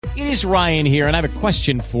It is Ryan here, and I have a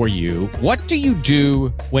question for you. What do you do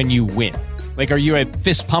when you win? Like, are you a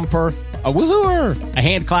fist pumper, a woohooer, a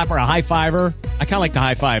hand clapper, a high fiver? I kind of like the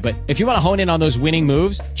high five, but if you want to hone in on those winning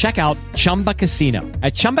moves, check out Chumba Casino.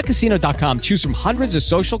 At ChumbaCasino.com, choose from hundreds of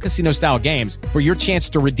social casino style games for your chance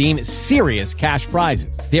to redeem serious cash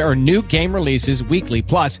prizes. There are new game releases weekly,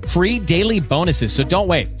 plus free daily bonuses. So don't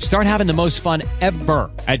wait. Start having the most fun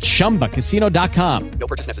ever at ChumbaCasino.com. No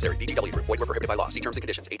purchase necessary. VGW Group. Void where prohibited by law. See terms and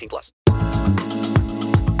conditions. 18+.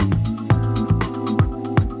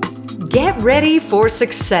 Get ready for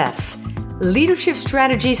success. Leadership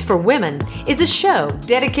Strategies for Women is a show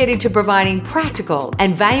dedicated to providing practical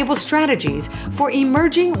and valuable strategies for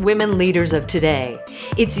emerging women leaders of today.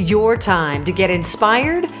 It's your time to get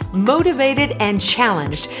inspired, motivated, and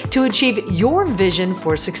challenged to achieve your vision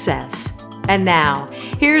for success. And now,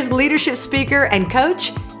 here's leadership speaker and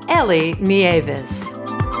coach, Ellie Nieves.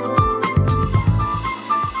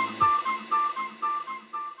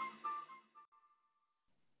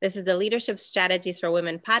 This is the Leadership Strategies for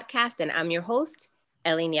Women podcast, and I'm your host,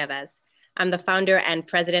 Ellie Nieves. I'm the founder and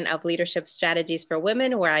president of Leadership Strategies for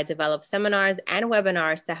Women, where I develop seminars and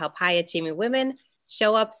webinars to help high-achieving women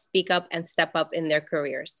show up, speak up, and step up in their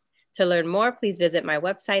careers. To learn more, please visit my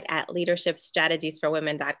website at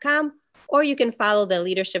leadershipstrategiesforwomen.com, or you can follow the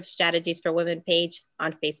Leadership Strategies for Women page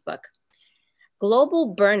on Facebook.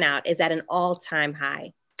 Global burnout is at an all-time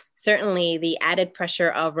high. Certainly, the added pressure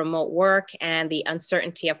of remote work and the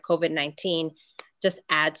uncertainty of COVID-19 just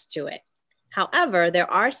adds to it. However,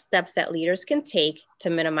 there are steps that leaders can take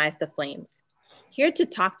to minimize the flames. Here to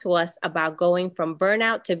talk to us about going from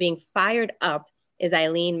burnout to being fired up is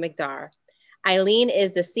Eileen McDargh. Eileen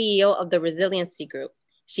is the CEO of the Resiliency Group.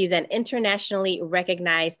 She's an internationally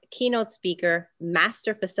recognized keynote speaker,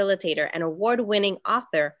 master facilitator, and award-winning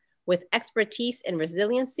author with expertise in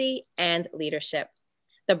resiliency and leadership.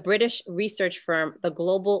 The British research firm, the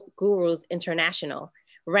Global Gurus International,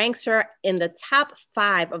 ranks her in the top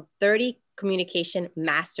 5 of 30 communication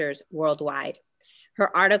masters worldwide.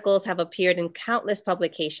 Her articles have appeared in countless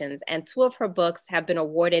publications, and 2 of her books have been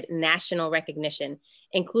awarded national recognition,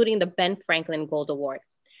 including the Ben Franklin Gold Award.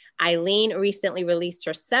 Eileen recently released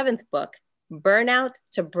her 7th book, Burnout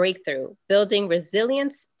to Breakthrough: Building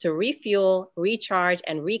Resilience to Refuel, Recharge,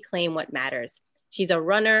 and Reclaim What Matters. She's a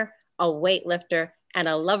runner, a weightlifter, and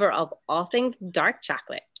a lover of all things dark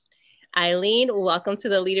chocolate. Eileen, welcome to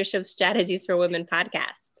the Leadership Strategies for Women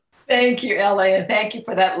podcast. Thank you, Ellie, and thank you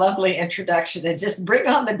for that lovely introduction. And just bring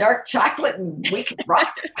on the dark chocolate and we can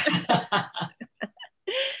rock.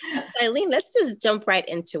 Eileen, let's just jump right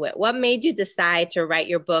into it. What made you decide to write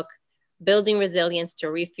your book, Building Resilience to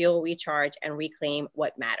Refuel, Recharge, and Reclaim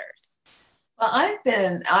What Matters? Well, I've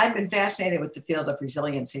been fascinated with the field of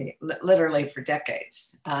resiliency literally for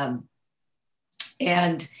decades.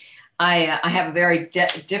 And I have a very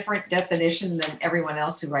different definition than everyone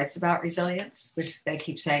else who writes about resilience, which they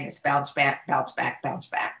keep saying it's bounce back, bounce back, bounce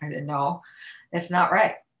back. I said, no, that's not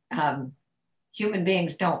right. Human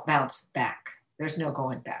beings don't bounce back. There's no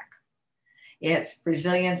going back.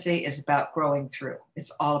 Resiliency is about growing through.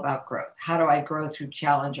 It's all about growth. How do I grow through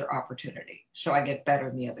challenge or opportunity so I get better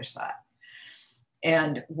on the other side?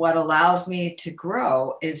 And what allows me to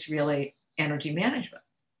grow is really energy management.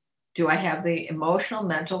 Do I have the emotional,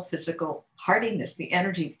 mental, physical hardiness, the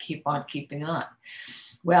energy to keep on keeping on?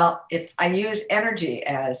 Well, if I use energy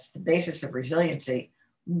as the basis of resiliency,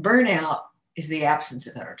 burnout is the absence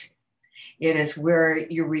of energy. It is where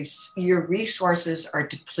your resources are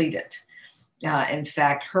depleted. In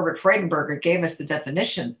fact, Herbert Freudenberger gave us the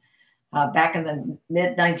definition back in the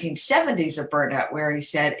mid-1970s of burnout, where he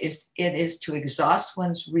said it is to exhaust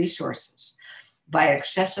one's resources by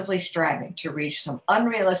excessively striving to reach some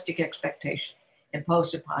unrealistic expectation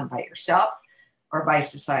imposed upon by yourself or by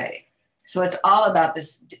society. So it's all about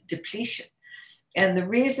this depletion. And the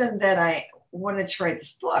reason that I wanted to write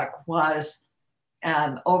this book was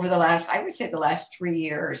over the last 3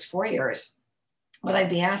 years, 4 years, when I'd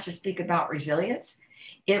be asked to speak about resilience,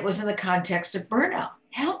 it was in the context of burnout.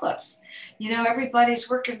 Help us. Everybody's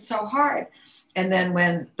working so hard. And then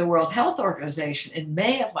when the World Health Organization in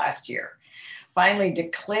May of last year finally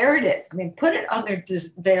declared it, put it on their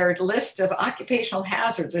list of occupational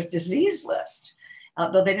hazards, their disease list,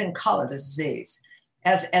 though they didn't call it a disease,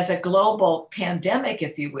 as a global pandemic,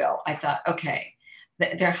 if you will, I thought, okay,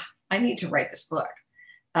 I need to write this book.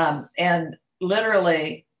 And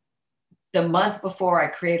literally the month before I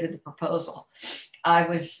created the proposal, I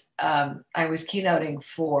was keynoting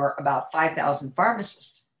for about 5,000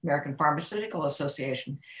 pharmacists, American Pharmaceutical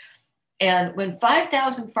Association. And when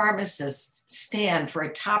 5,000 pharmacists stand for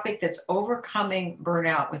a topic that's overcoming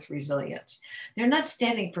burnout with resilience, they're not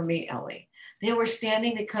standing for me, Ellie. They were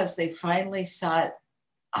standing because they finally saw it.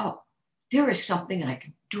 Oh, there is something I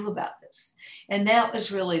can do about this. And that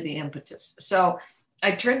was really the impetus. So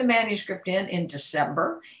I turned the manuscript in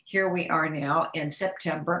December. Here we are now in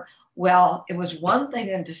September. Well, it was one thing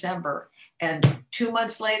in December, and 2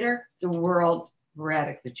 months later, the world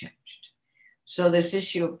radically changed. So this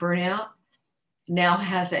issue of burnout now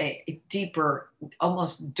has a deeper,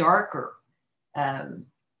 almost darker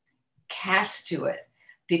cast to it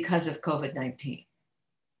because of COVID-19.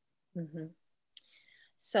 Mm-hmm.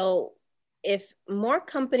 So if more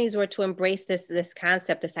companies were to embrace this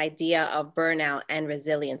concept, this idea of burnout and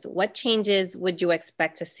resilience, what changes would you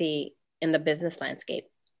expect to see in the business landscape?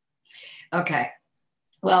 Okay.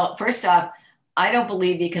 Well, first off, I don't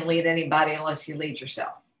believe you can lead anybody unless you lead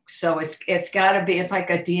yourself. So it's got to be, it's like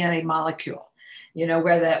a DNA molecule, you know,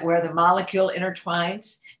 where the molecule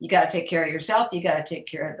intertwines. You got to take care of yourself. You got to take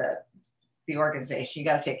care of the organization. You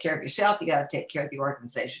got to take care of yourself. You got to take care of the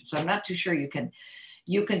organization. So I'm not too sure you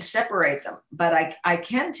can separate them, but I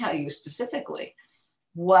can tell you specifically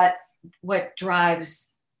what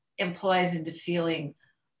drives employees into feeling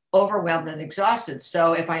overwhelmed and exhausted.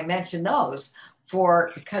 So if I mention those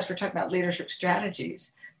because we're talking about leadership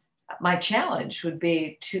strategies, my challenge would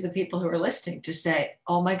be to the people who are listening to say,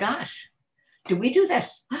 oh my gosh, do we do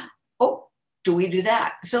this? Oh, do we do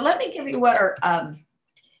that? So let me give you what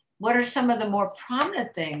are some of the more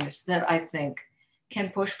prominent things that I think can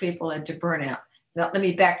push people into burnout. Now, let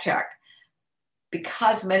me backtrack.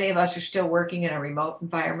 Because many of us are still working in a remote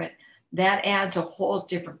environment, that adds a whole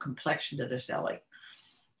different complexion to this, Ellie.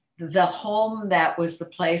 The home that was the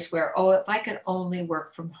place where, oh, if I could only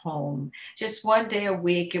work from home, just one day a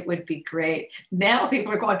week, it would be great. Now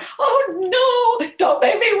people are going, oh no, don't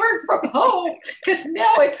make me work from home. Because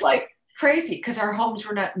now it's like crazy because our homes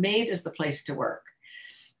were not made as the place to work.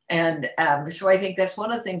 And so I think that's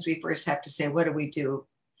one of the things we first have to say, what do we do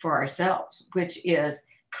for ourselves, which is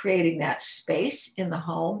creating that space in the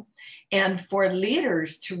home. And for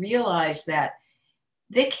leaders to realize that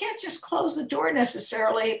they can't just close the door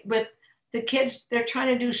necessarily with the kids. They're trying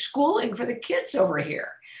to do schooling for the kids over here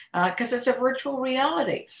because it's a virtual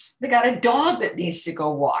reality. They got a dog that needs to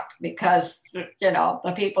go walk because, you know,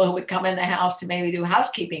 the people who would come in the house to maybe do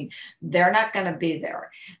housekeeping, they're not going to be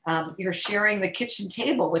there. You're sharing the kitchen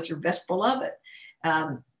table with your best beloved.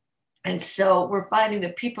 And so we're finding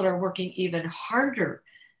that people are working even harder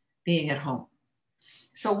being at home.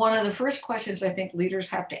 So one of the first questions I think leaders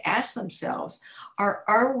have to ask themselves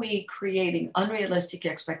are we creating unrealistic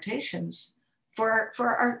expectations for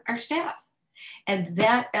our staff? And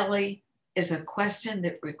that, Ellie, is a question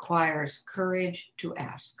that requires courage to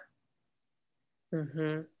ask. Mm-hmm.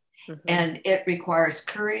 Mm-hmm. And it requires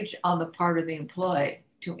courage on the part of the employee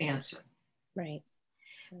to answer. Right.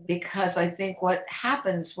 Because I think what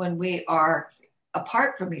happens when we are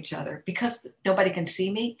apart from each other, because nobody can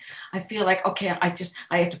see me, I feel like, okay, I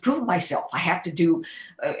have to prove myself. I have to do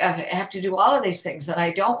all of these things. And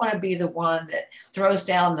I don't want to be the one that throws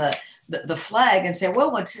down the flag and say,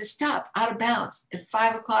 well, once it stop, out of bounds. At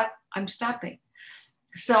 5 o'clock, I'm stopping.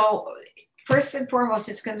 So first and foremost,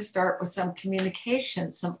 it's going to start with some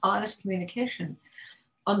communication, some honest communication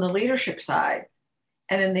on the leadership side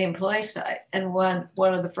and in the employee side. And one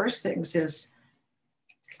of the first things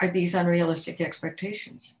are these unrealistic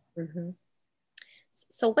expectations. Mm-hmm.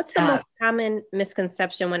 So what's the most common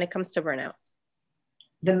misconception when it comes to burnout?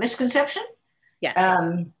 The misconception? Yes.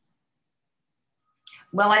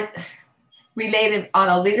 Well, I related on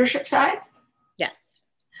a leadership side? Yes.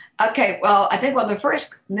 Okay, well, I think one of the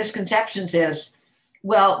first misconceptions is,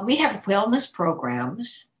 well, we have wellness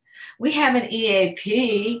programs. We have an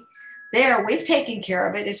EAP there. We've taken care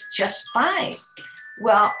of it. It's just fine.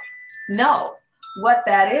 Well, no. What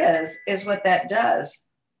that is what that does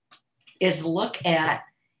is look at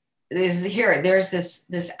there's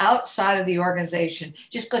this outside of the organization.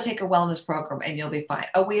 Just go take a wellness program and you'll be fine.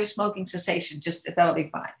 Oh, we have smoking cessation. That'll be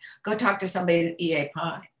fine. Go talk to somebody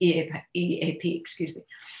at EAP, excuse me.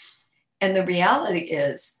 And the reality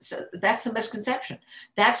is, so that's the misconception.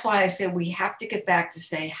 That's why I say we have to get back to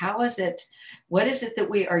say, what is it that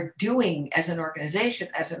we are doing as an organization,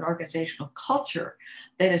 as an organizational culture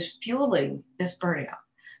that is fueling this burnout?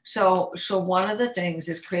 So one of the things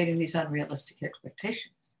is creating these unrealistic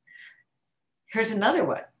expectations. Here's another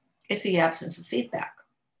one. It's the absence of feedback,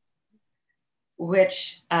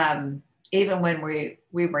 which even when we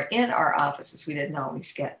were in our offices, we didn't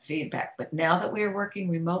always get feedback. But now that we are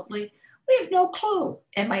working remotely, We have no clue.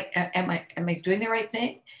 Am I doing the right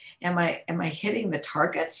thing? Am I hitting the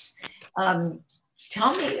targets?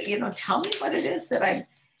 Tell me what it is that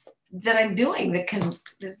I'm doing that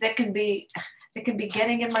can be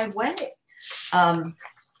getting in my way.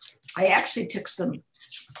 I actually took some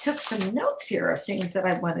notes here of things that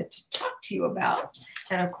I wanted to talk to you about.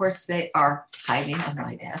 And of course, they are hiding on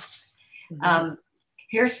my desk. Mm-hmm.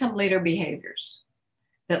 Here's some leader behaviors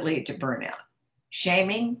that lead to burnout: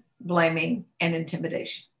 shaming, blaming, and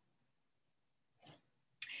intimidation.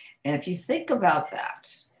 And if you think about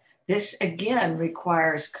that, this again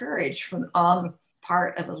requires courage on the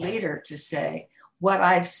part of a leader to say, what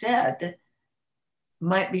I've said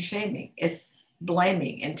might be shaming. It's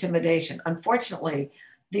blaming, intimidation. Unfortunately,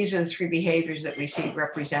 these are the three behaviors that we see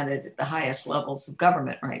represented at the highest levels of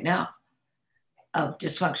government right now of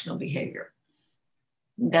dysfunctional behavior.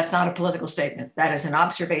 That's not a political statement. That is an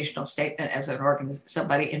observational statement as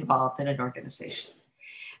somebody involved in an organization.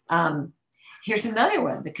 Here's another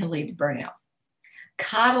one that can lead to burnout.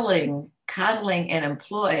 Coddling an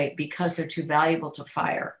employee because they're too valuable to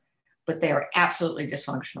fire, but they are absolutely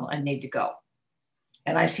dysfunctional and need to go.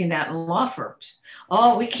 And I've seen that in law firms.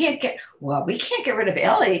 Oh, we can't get rid of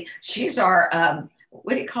Ellie. She's our,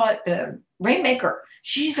 the rainmaker.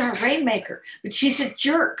 She's our rainmaker, but she's a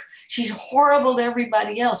jerk. She's horrible to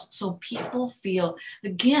everybody else. So people feel,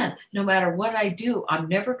 again, no matter what I do, I'm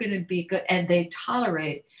never going to be good. And they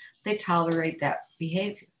tolerate that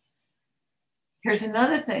behavior. Here's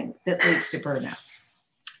another thing that leads to burnout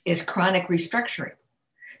is chronic restructuring.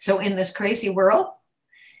 So in this crazy world,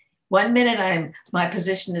 1 minute my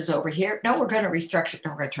position is over here. No, we're going to restructure.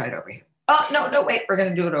 No, we're going to try it over here. Oh, no, wait, we're going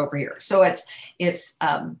to do it over here. So it's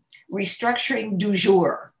restructuring du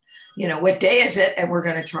jour. What day is it? And we're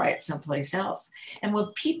going to try it someplace else. And when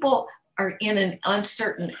people are in an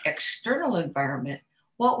uncertain external environment,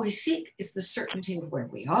 what we seek is the certainty of where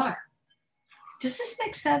we are. Does this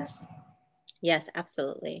make sense? Yes,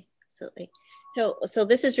 absolutely. Absolutely. So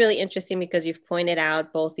this is really interesting because you've pointed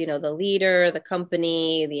out both, the leader, the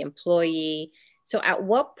company, the employee. So at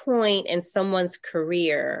what point in someone's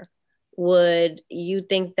career would you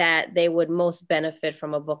think that they would most benefit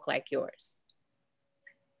from a book like yours?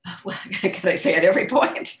 Well, can I say at every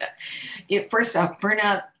point? First off,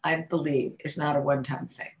 burnout, I believe, is not a one-time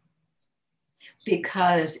thing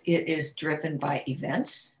because it is driven by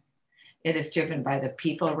events. It is driven by the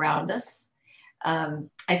people around us. I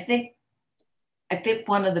think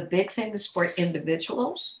one of the big things for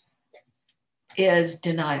individuals is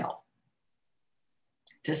denial.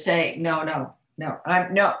 To say, no,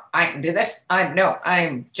 I can do this.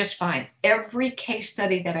 I'm just fine. Every case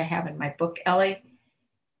study that I have in my book, Ellie,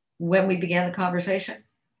 when we began the conversation,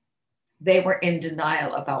 they were in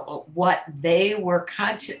denial about what they were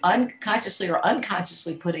unconsciously or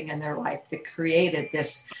unconsciously putting in their life that created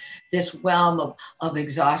this realm of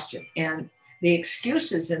exhaustion. And the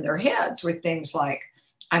excuses in their heads were things like,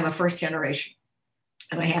 I'm a first generation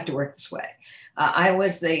and I have to work this way. I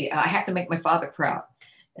have to make my father proud.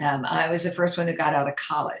 I was the first one who got out of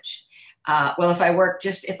college. If I work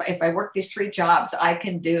these 3 jobs, I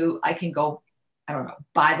can go, I don't know,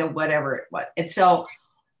 buy the whatever it was. And so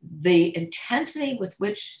the intensity with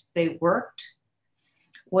which they worked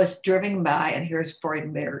was driven by, and here's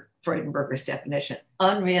Freudenberger's definition,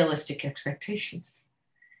 unrealistic expectations.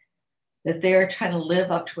 That they are trying to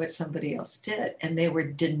live up to what somebody else did. And they were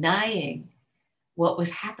denying what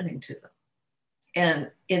was happening to them.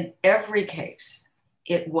 And in every case,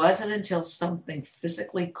 it wasn't until something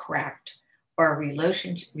physically cracked or a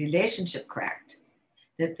relationship cracked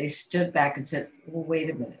that they stood back and said, well,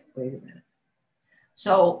 wait a minute.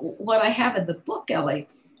 So what I have in the book, Ellie,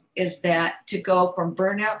 is that to go from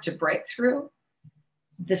burnout to breakthrough,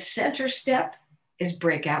 the center step is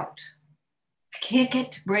break out. I can't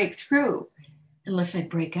get to breakthrough unless I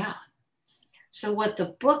break out. So what the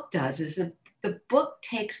book does is the book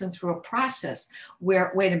takes them through a process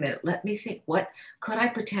where, wait a minute, let me think, what could I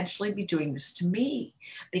potentially be doing this to me?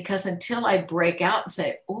 Because until I break out and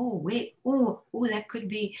say, that could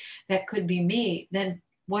be me, then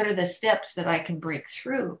what are the steps that I can break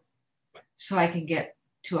through so I can get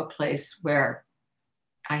to a place where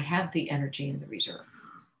I have the energy and the reserve?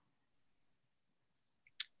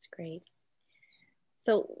 That's great.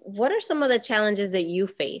 So what are some of the challenges that you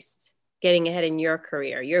faced getting ahead in your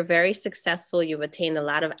career? You're very successful. You've attained a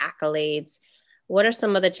lot of accolades. What are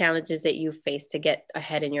some of the challenges that you faced to get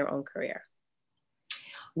ahead in your own career?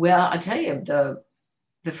 Well, I'll tell you, the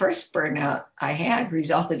first burnout I had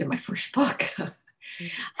resulted in my first book.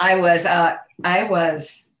 I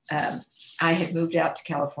had moved out to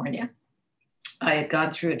California. I had gone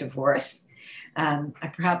through a divorce.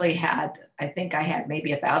 I probably had, I think I had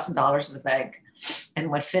maybe $1,000 in the bank, and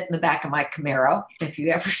what fit in the back of my Camaro. If you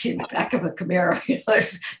ever see the back of a Camaro,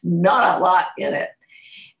 there's not a lot in it.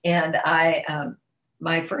 And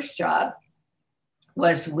my first job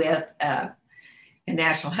was with a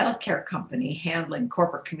national healthcare company handling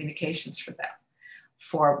corporate communications for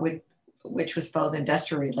them, which was both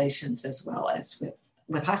industrial relations as well as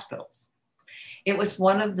with hospitals. It was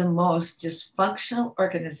one of the most dysfunctional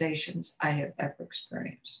organizations I have ever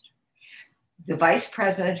experienced. The vice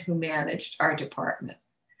president who managed our department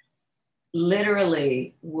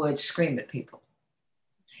literally would scream at people,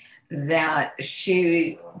 that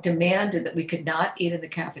she demanded that we could not eat in the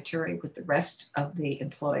cafeteria with the rest of the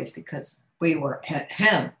employees because we were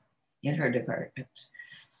him in her department.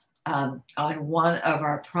 On one of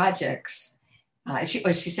our projects,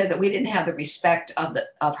 she said that we didn't have the respect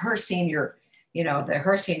of her senior,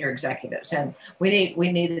 her senior executives, and we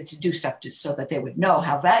needed to do stuff so that they would know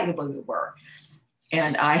how valuable we were.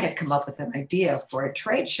 And I had come up with an idea for a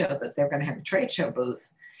trade show, that they were going to have a trade show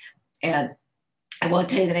booth. And I won't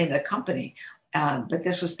tell you the name of the company, but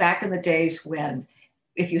this was back in the days when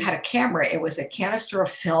if you had a camera, it was a canister of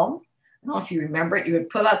film. I don't know if you remember it. You would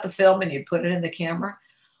pull out the film and you'd put it in the camera.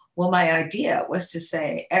 Well, my idea was to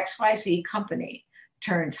say XYZ company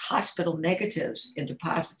turns hospital negatives into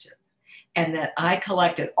positive. And that I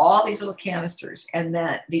collected all these little canisters, and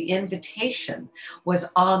that the invitation was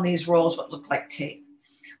on these rolls, what looked like tape.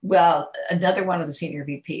 Well, another one of the senior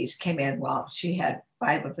VPs came in while she had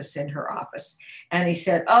 5 of us in her office. And he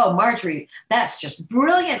said, "Oh, Marjorie, that's just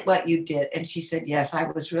brilliant what you did." And she said, "Yes, I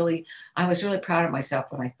was really proud of myself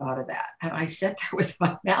when I thought of that." And I sat there with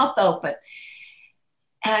my mouth open.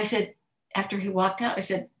 And I said, after he walked out, I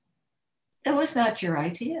said, "That was not your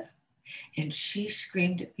idea." And she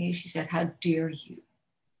screamed at me. She said, "How dare you?"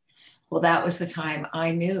 Well, that was the time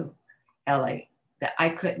I knew, Ellie, that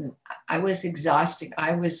I was exhausted.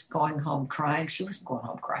 I was going home crying. She wasn't going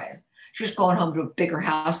home crying. She was going home to a bigger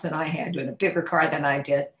house than I had, in a bigger car than I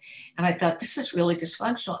did. And I thought, this is really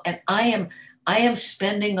dysfunctional. And I am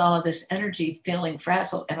spending all of this energy feeling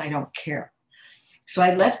frazzled, and I don't care. So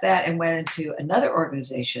I left that and went into another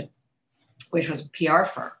organization, which was a PR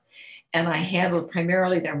firm. And I handled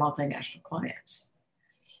primarily their multinational clients.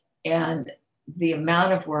 And the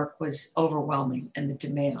amount of work was overwhelming, and the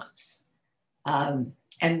demands.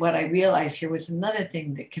 And what I realized here was another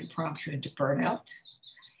thing that can prompt you into burnout,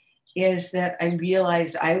 is that I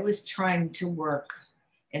realized I was trying to work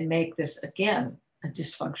and make this, again, a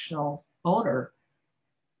dysfunctional owner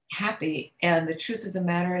happy. And the truth of the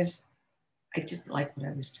matter is, I didn't like what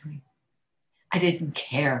I was doing. I didn't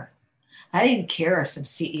care. I didn't care if some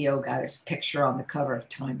CEO got his picture on the cover of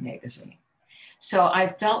Time magazine. So I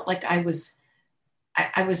felt like I was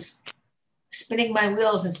spinning my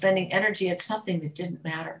wheels and spending energy at something that didn't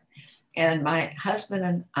matter. And my husband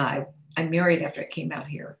and I married after I came out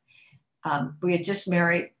here. We had just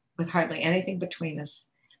married with hardly anything between us.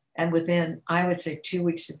 And within, I would say, 2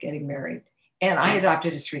 weeks of getting married, and I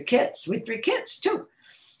adopted his 3 kids. We had 3 kids too.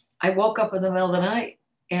 I woke up in the middle of the night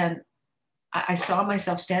and I saw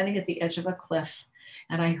myself standing at the edge of a cliff,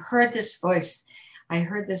 and I heard this voice.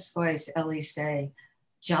 Ellie, say,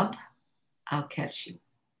 "Jump, I'll catch you."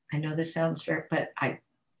 I know this sounds fair, but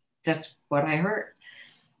that's what I heard.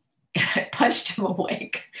 And I punched him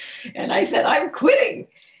awake. And I said, "I'm quitting."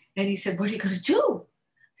 And he said, "What are you going to do?"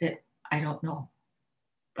 I said, "I don't know,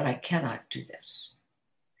 but I cannot do this."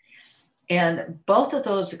 And both of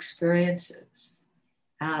those experiences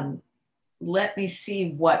let me see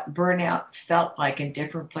what burnout felt like in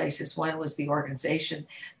different places. One was the organization.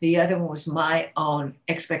 The other one was my own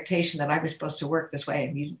expectation that I was supposed to work this way,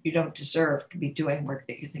 and you don't deserve to be doing work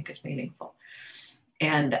that you think is meaningful.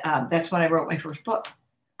 And that's when I wrote my first book,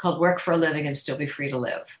 called Work for a Living and Still Be Free to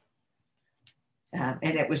Live.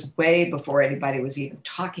 And it was way before anybody was even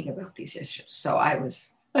talking about these issues. So I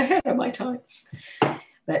was ahead of my times.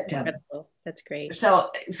 But that's great. So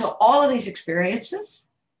all of these experiences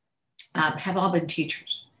have all been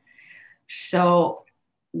teachers. So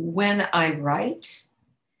when I write,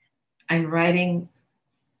 I'm writing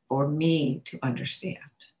for me to understand.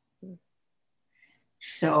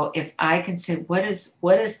 So if I can say, what is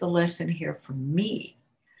the lesson here for me,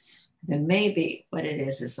 then maybe what it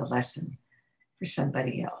is a lesson for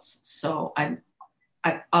somebody else. So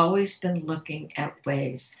I've always been looking at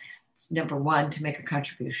ways, number one, to make a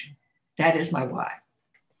contribution. That is my why.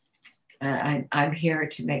 I'm here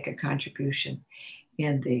to make a contribution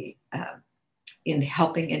in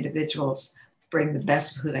helping individuals bring the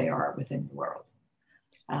best of who they are within the world.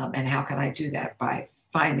 And how can I do that? By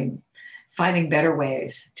finding finding better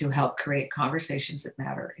ways to help create conversations that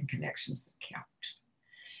matter and connections that count.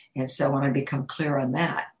 And so when I become clear on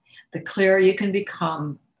that, the clearer you can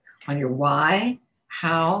become on your why,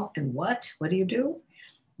 how, and what do you do?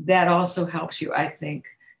 That also helps you, I think,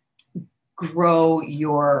 grow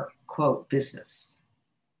your, quote, business.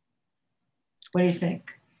 What do you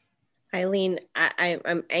think? Eileen,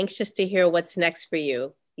 I'm anxious to hear what's next for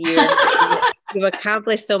you. You've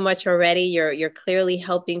accomplished so much already. You're clearly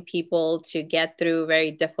helping people to get through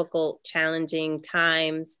very difficult, challenging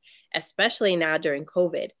times, especially now during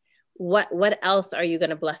COVID. What else are you going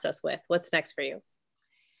to bless us with? What's next for you?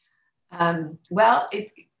 Well,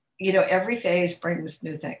 every phase brings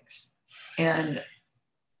new things. And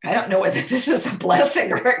I don't know whether this is a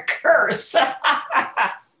blessing or a curse.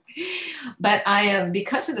 But I am,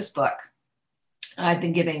 because of this book, I've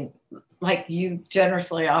been giving, like you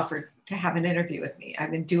generously offered to have an interview with me.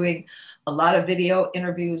 I've been doing a lot of video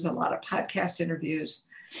interviews, a lot of podcast interviews,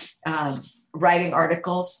 writing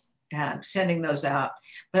articles, sending those out,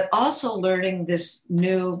 but also learning this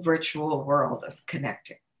new virtual world of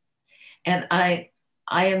connecting. And I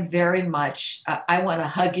am very much, I want to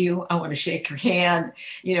hug you. I want to shake your hand.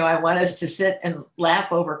 I want us to sit and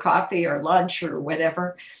laugh over coffee or lunch or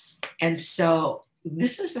whatever. And so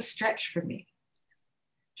this is a stretch for me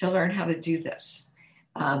to learn how to do this.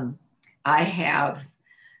 I have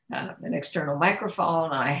an external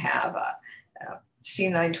microphone. I have a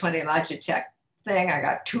C920 Logitech thing. I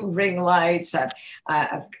got 2 ring lights.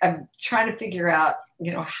 I'm trying to figure out,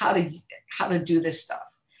 how to do this stuff.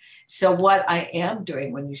 So what I am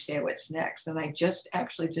doing, when you say what's next, and I just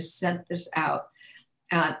sent this out,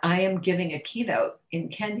 I am giving a keynote in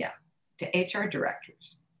Kenya to HR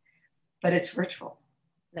directors, but it's virtual.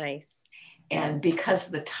 Nice. And because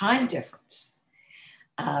of the time difference,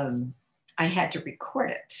 I had to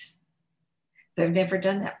record it. But I've never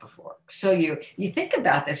done that before. So you think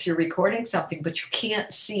about this, you're recording something, but you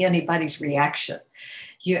can't see anybody's reaction.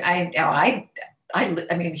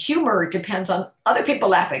 I mean, humor depends on other people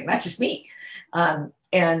laughing, not just me.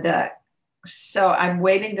 So I'm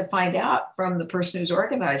waiting to find out from the person who's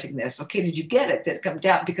organizing this. Okay, did you get it? Did it come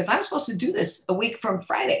down? Because I'm supposed to do this a week from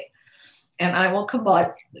Friday. And I will come by,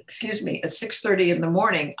 at 6:30 in the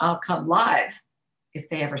morning, I'll come live if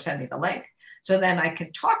they ever send me the link. So then I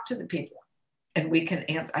can talk to the people and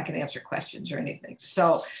I can answer questions or anything.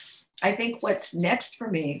 So I think what's next for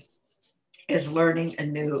me is learning a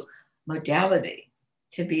new modality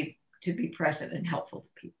to be present and helpful to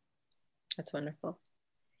people. That's wonderful.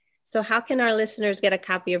 So how can our listeners get a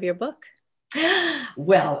copy of your book?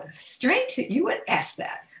 Well, strange that you would ask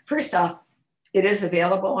that. First off, it is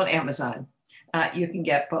available on Amazon. You can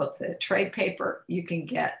get both the trade paper, you can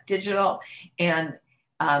get digital, and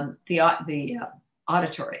the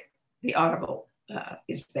Audible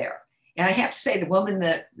is there. And I have to say, the woman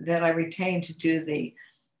that I retained to do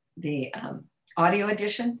the audio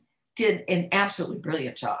edition did an absolutely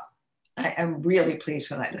brilliant job. I'm really pleased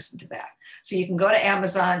when I listened to that. So you can go to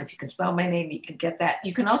Amazon. If you can spell my name, you can get that.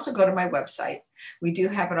 You can also go to my website. We do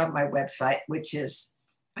have it on my website, which is,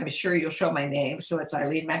 I'm sure you'll show my name. So it's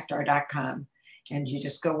eileenmcdar.com. And you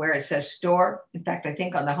just go where it says store. In fact, I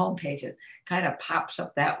think on the homepage, it kind of pops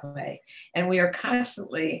up that way. And we are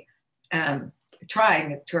constantly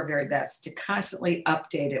trying to our very best to constantly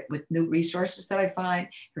update it with new resources that I find.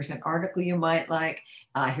 Here's an article you might like.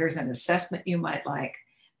 Here's an assessment you might like.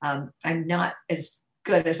 I'm not as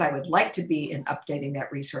good as I would like to be in updating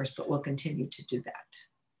that resource, but we'll continue to do that.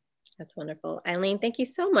 That's wonderful. Eileen, thank you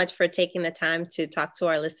so much for taking the time to talk to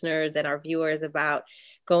our listeners and our viewers about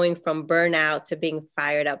going from burnout to being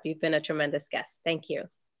fired up. You've been a tremendous guest. Thank you.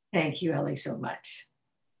 Thank you, Ellie, so much.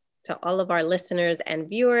 To all of our listeners and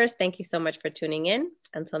viewers, thank you so much for tuning in.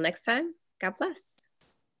 Until next time, God bless.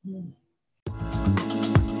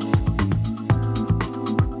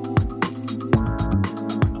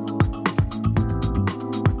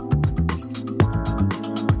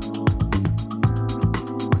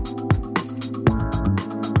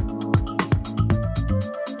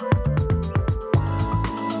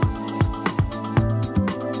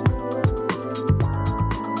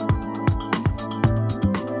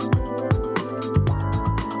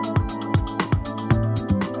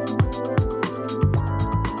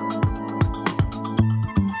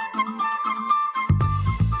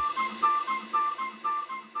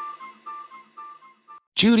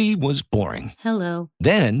 Judy was boring. Hello.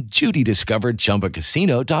 Then Judy discovered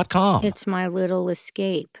ChumbaCasino.com. It's my little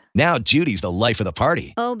escape. Now Judy's the life of the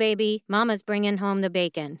party. Oh, baby, mama's bringing home the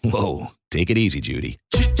bacon. Whoa, take it easy, Judy.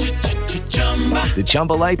 The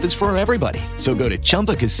Chumba life is for everybody. So go to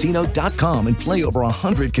ChumbaCasino.com and play over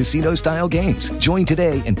 100 casino-style games. Join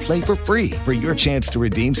today and play for free for your chance to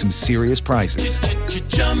redeem some serious prizes.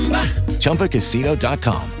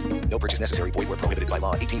 ChumbaCasino.com. No purchase necessary. Void where prohibited by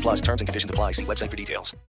law. 18 plus terms and conditions apply. See website for details.